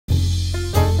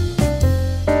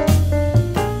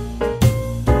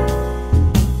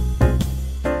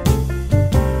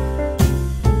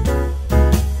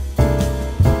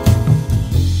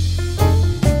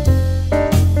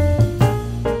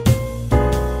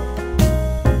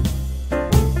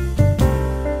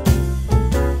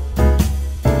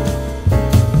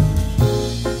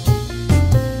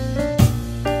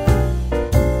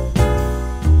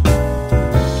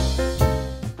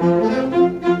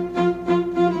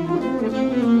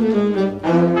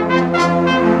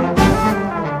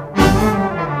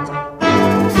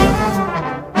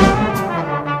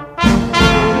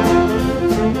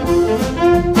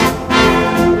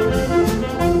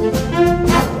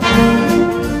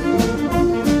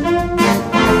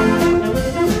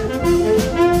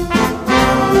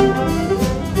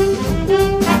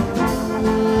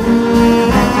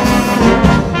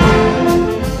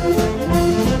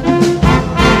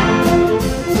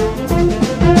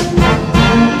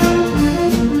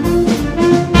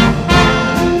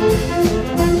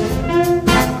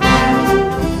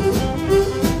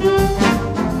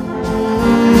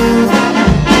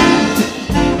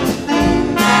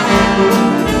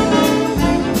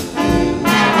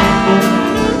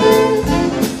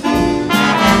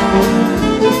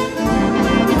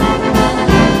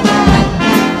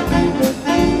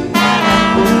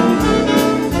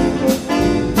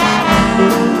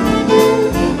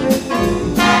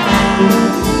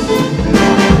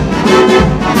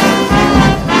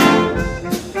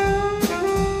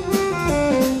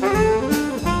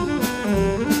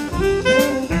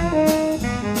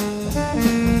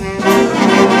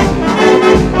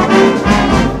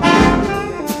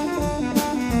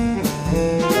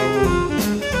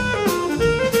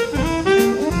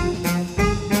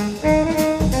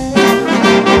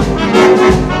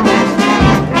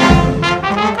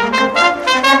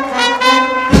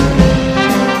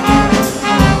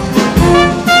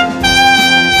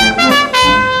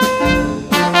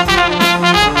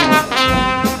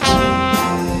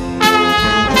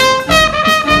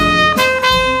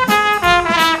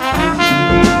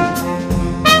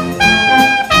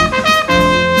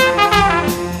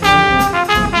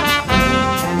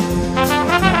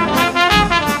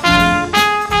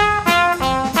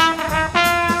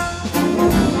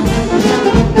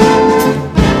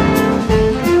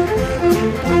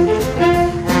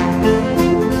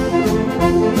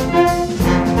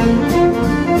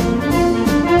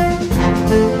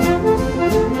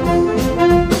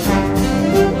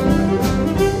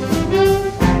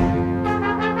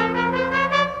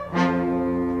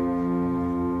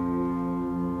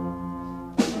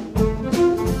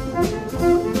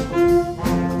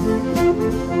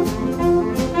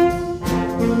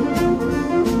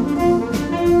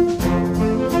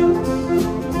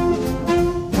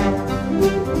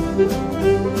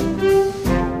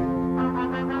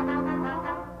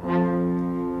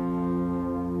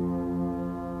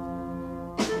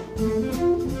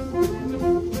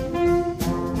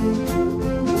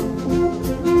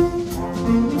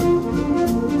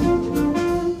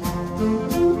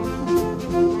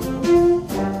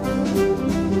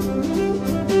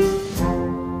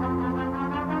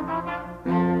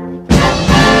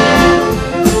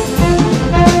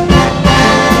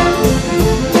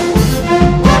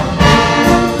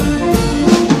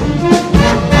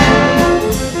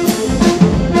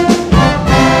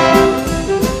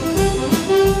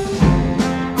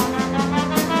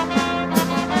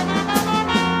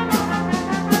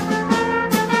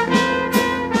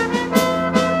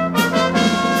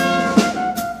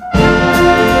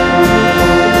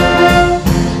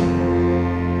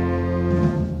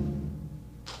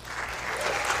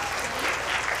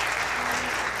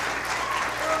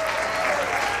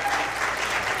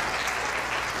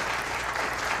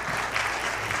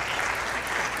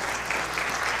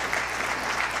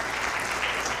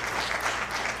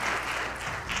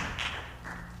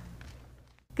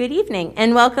Good evening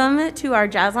and welcome to our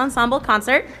Jazz Ensemble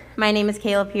concert. My name is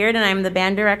Kayla Peard and I'm the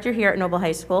band director here at Noble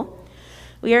High School.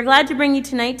 We are glad to bring you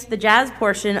tonight to the jazz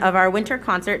portion of our winter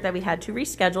concert that we had to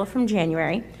reschedule from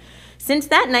January. Since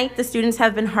that night, the students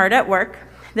have been hard at work.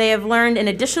 They have learned an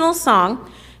additional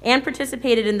song and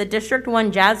participated in the District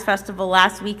 1 Jazz Festival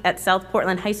last week at South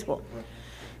Portland High School.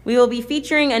 We will be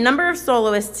featuring a number of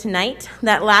soloists tonight.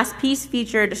 That last piece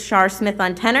featured Shar Smith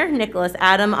on tenor, Nicholas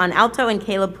Adam on alto, and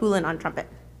Caleb Poulin on trumpet.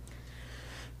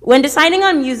 When deciding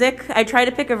on music, I try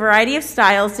to pick a variety of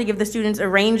styles to give the students a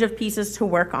range of pieces to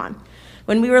work on.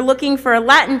 When we were looking for a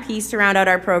Latin piece to round out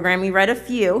our program, we read a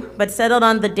few, but settled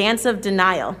on the Dance of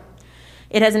Denial.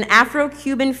 It has an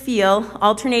Afro-Cuban feel,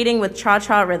 alternating with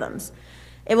cha-cha rhythms.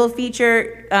 It will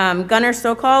feature Gunnar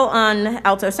Sokol on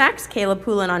alto sax, Caleb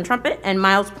Poulin on trumpet, and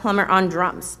Miles Plummer on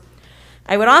drums.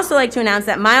 I would also like to announce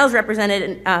that Miles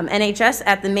represented NHS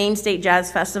at the Maine State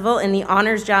Jazz Festival in the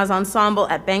Honors Jazz Ensemble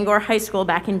at Bangor High School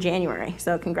back in January.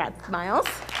 So congrats, Miles.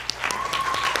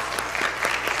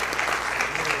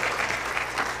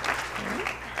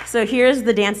 So here's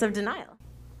the Dance of Denial.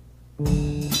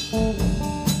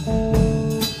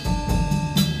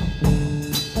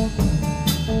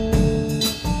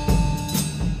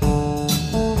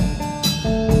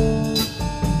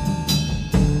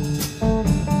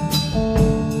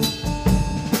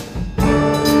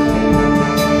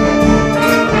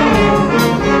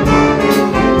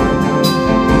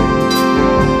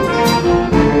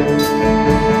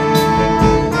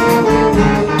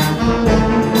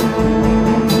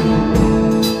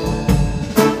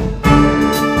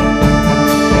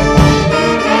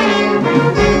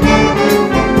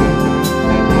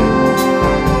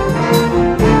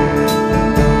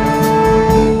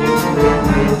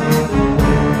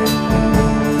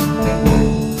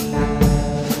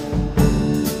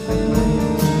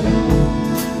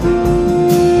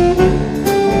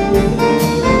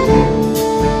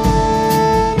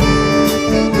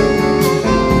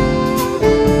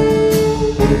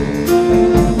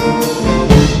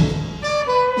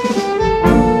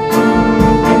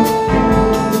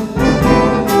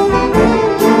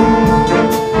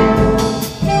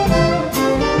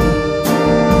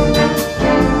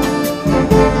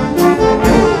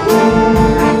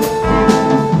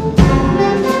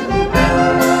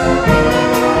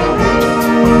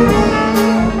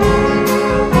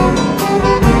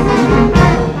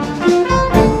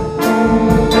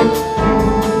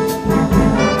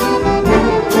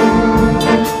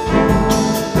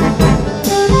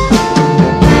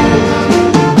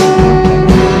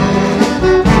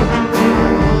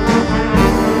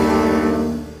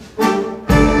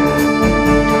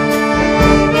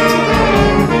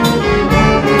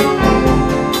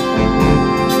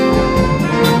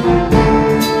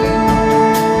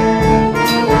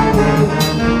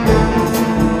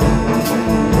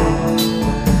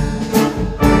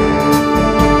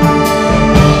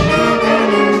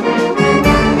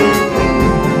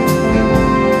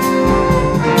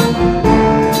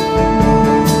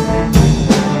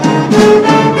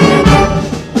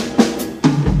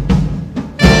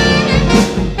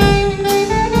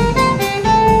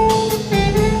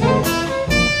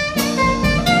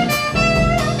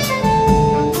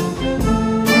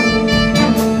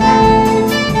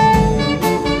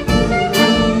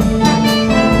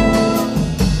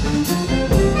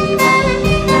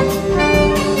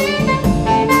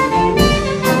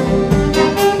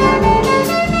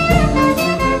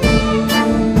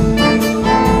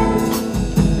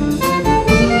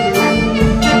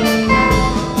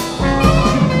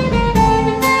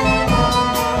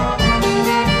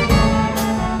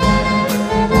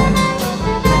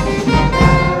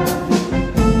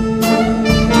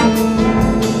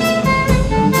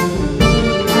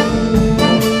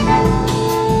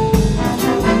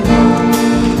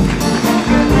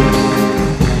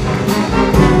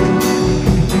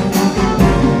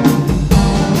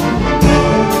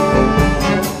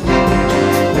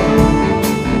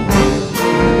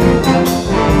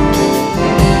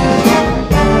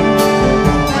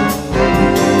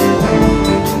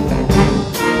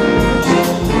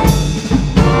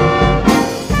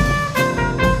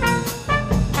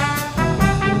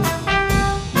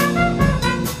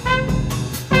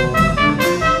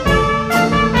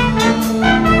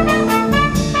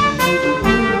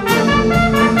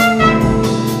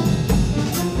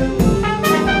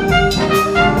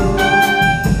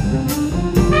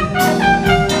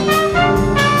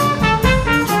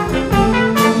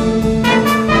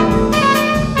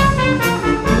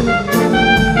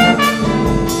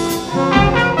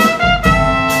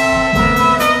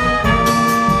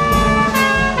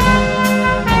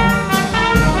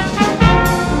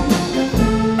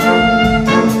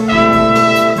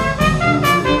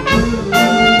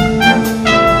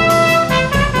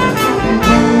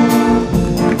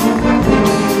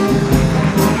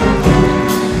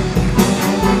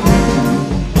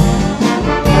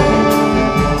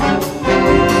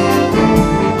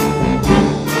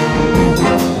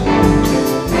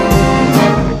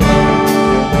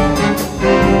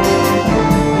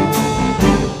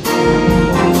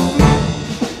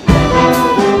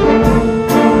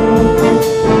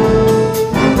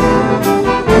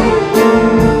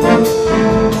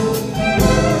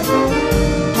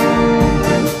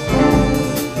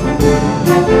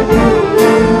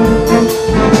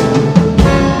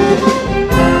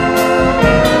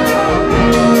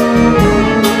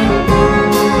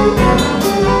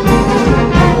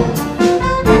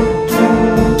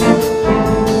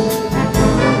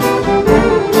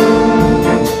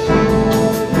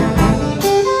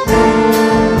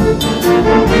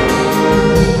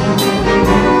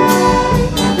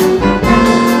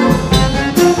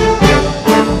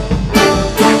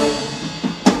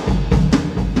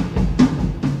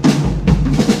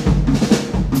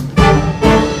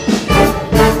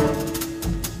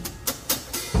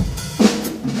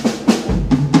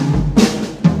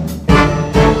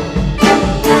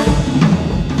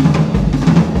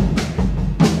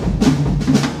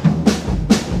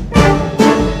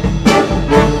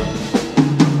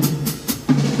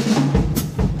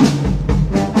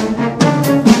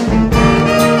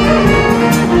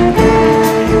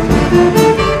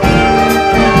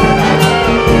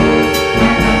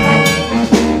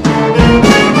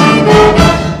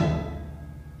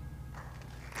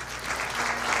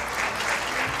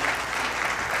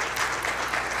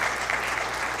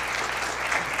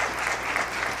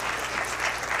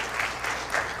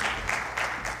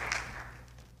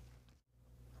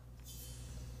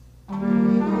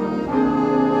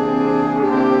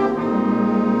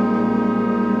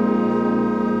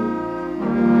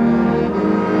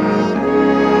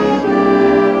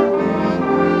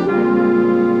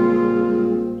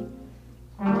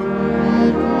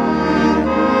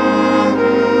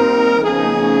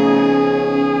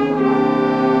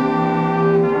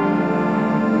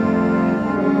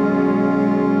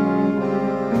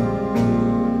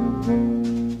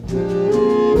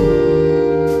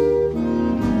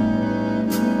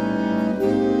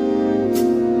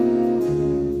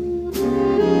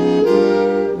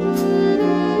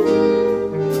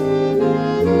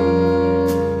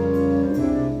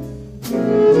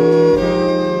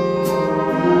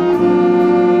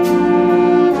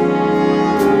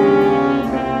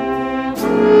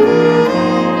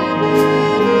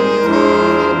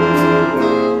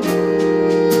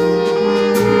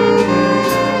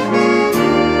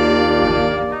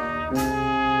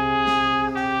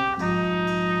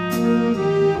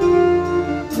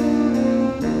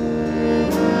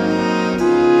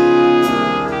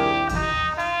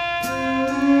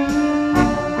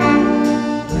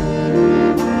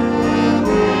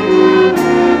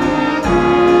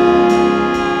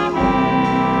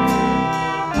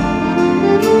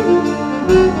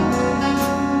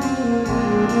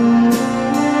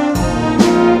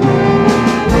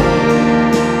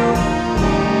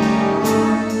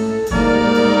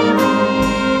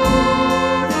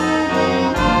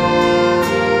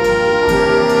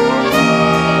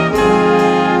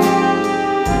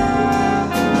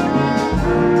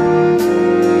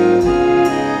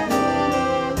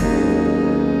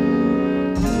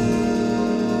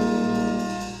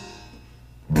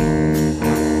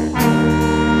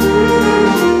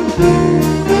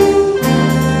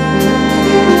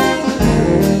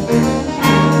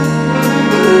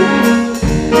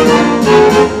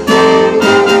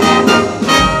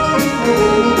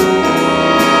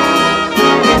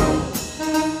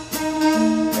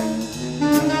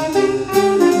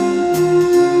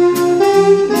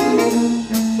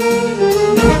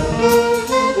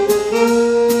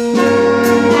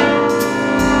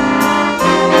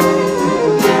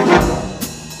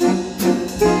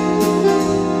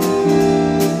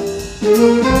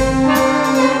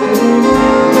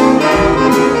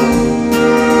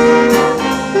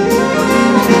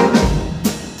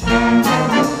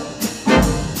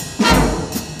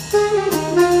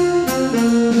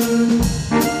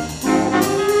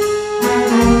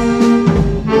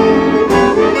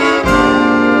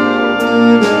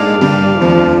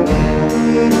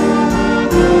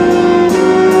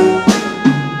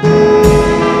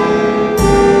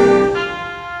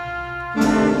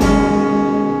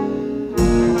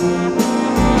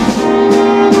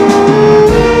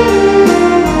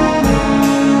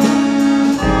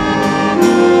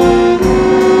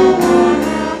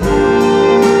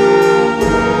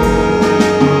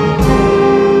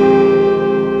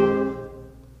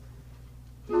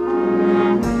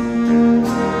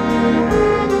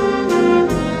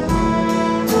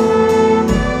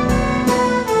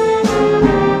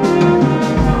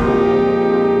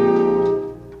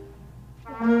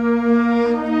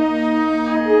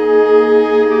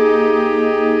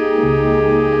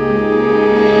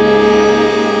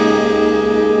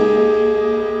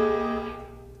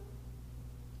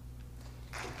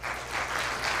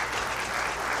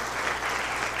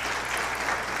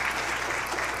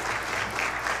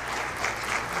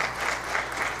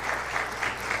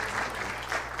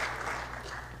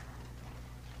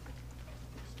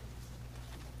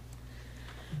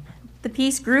 The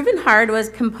piece Groovin' Hard was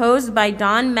composed by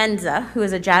Don Menza, who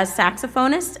is a jazz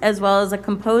saxophonist, as well as a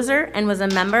composer and was a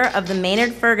member of the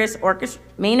Maynard Ferguson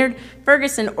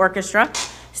Orchestra,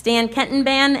 Stan Kenton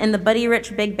Band, and the Buddy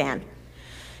Rich Big Band.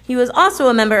 He was also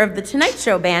a member of the Tonight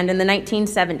Show Band in the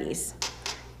 1970s.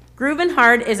 Groovin'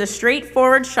 Hard is a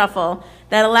straightforward shuffle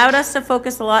that allowed us to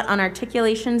focus a lot on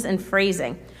articulations and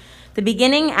phrasing. The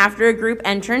beginning, after a group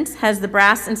entrance, has the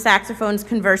brass and saxophones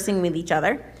conversing with each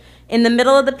other. In the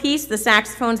middle of the piece, the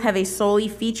saxophones have a solo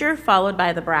feature followed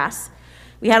by the brass.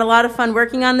 We had a lot of fun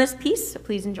working on this piece, so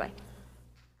please enjoy.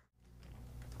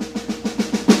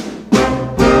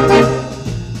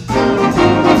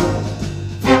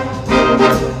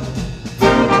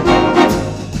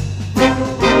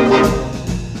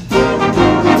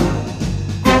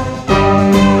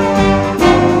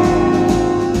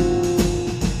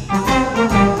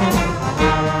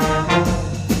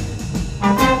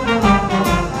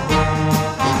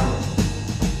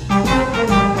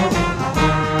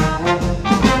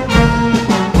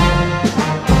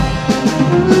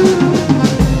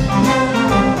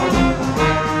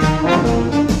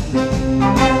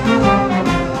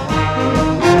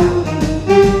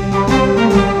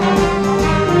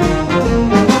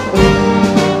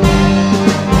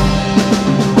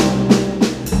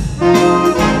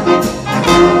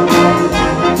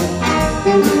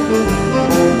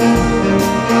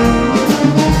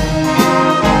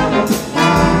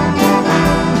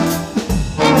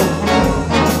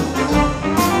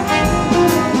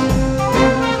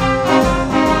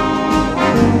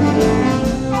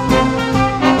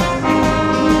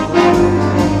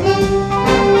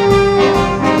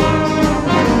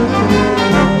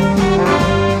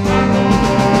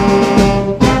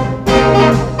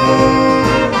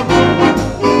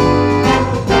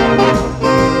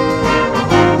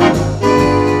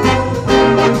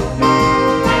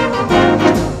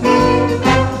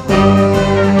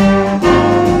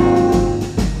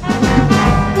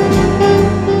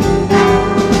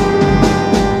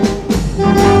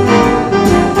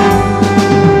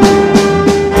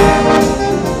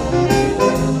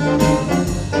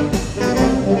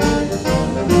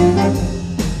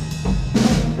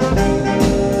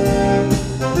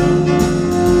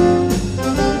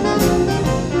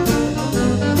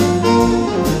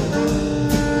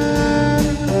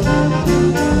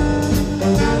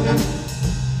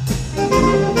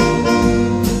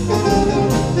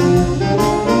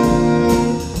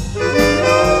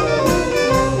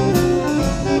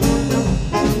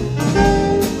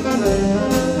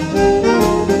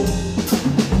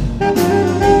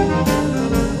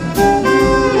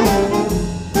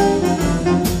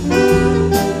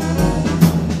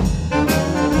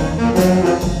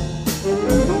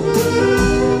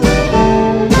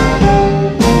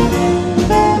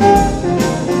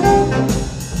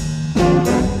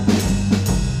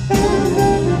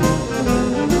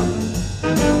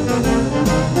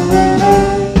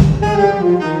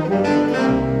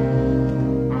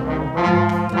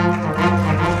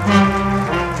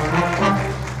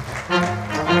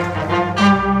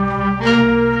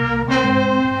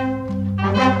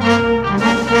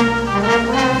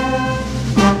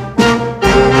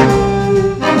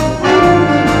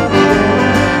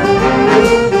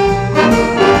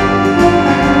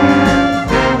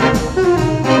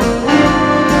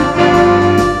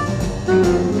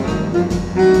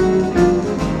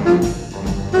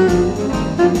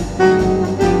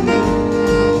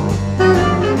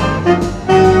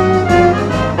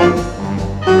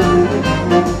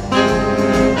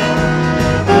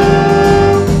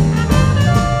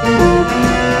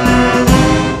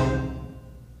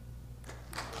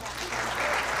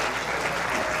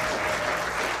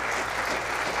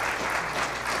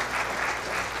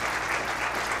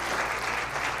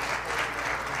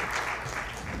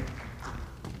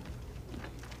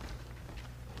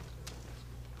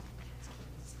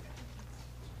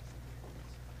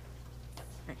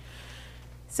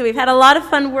 So we've had a lot of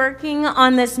fun working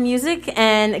on this music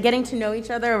and getting to know each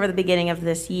other over the beginning of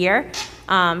this year.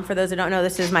 For those who don't know,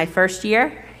 this is my first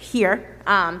year here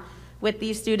with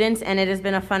these students, and it has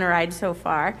been a fun ride so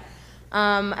far.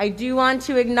 I do want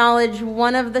to acknowledge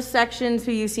one of the sections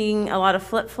who you're seeing a lot of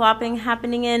flip-flopping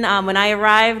happening in. When I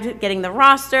arrived, getting the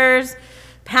rosters,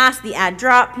 past the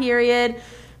add-drop period,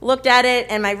 looked at it,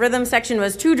 and my rhythm section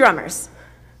was 2 drummers.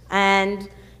 And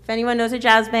if anyone knows a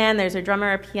jazz band, there's a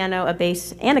drummer, a piano, a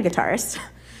bass, and a guitarist.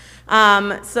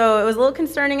 So it was a little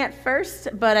concerning at first,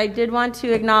 but I did want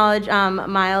to acknowledge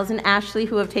Miles and Ashley,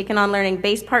 who have taken on learning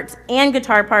bass parts and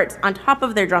guitar parts on top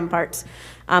of their drum parts,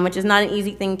 which is not an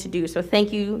easy thing to do. So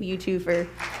thank you, you two, for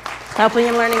helping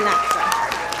and learning that stuff.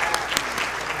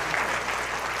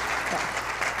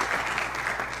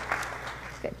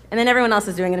 And then everyone else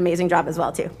is doing an amazing job as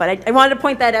well, too. But I wanted to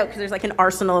point that out because there's like an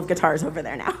arsenal of guitars over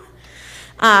there now.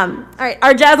 All right,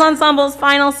 our jazz ensemble's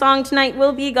final song tonight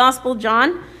will be Gospel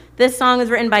John. This song was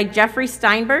written by Jeffrey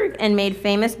Steinberg and made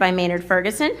famous by Maynard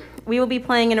Ferguson. We will be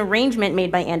playing an arrangement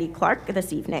made by Andy Clark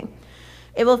this evening.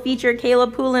 It will feature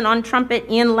Caleb Poulin on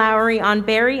trumpet, Ian Lowry on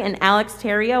bari, and Alex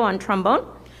Terrio on trombone.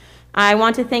 I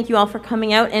want to thank you all for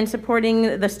coming out and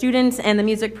supporting the students and the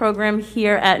music program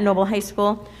here at Noble High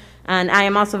School. And I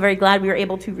am also very glad we were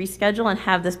able to reschedule and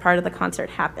have this part of the concert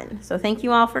happen. So thank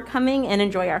you all for coming, and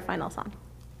enjoy our final song.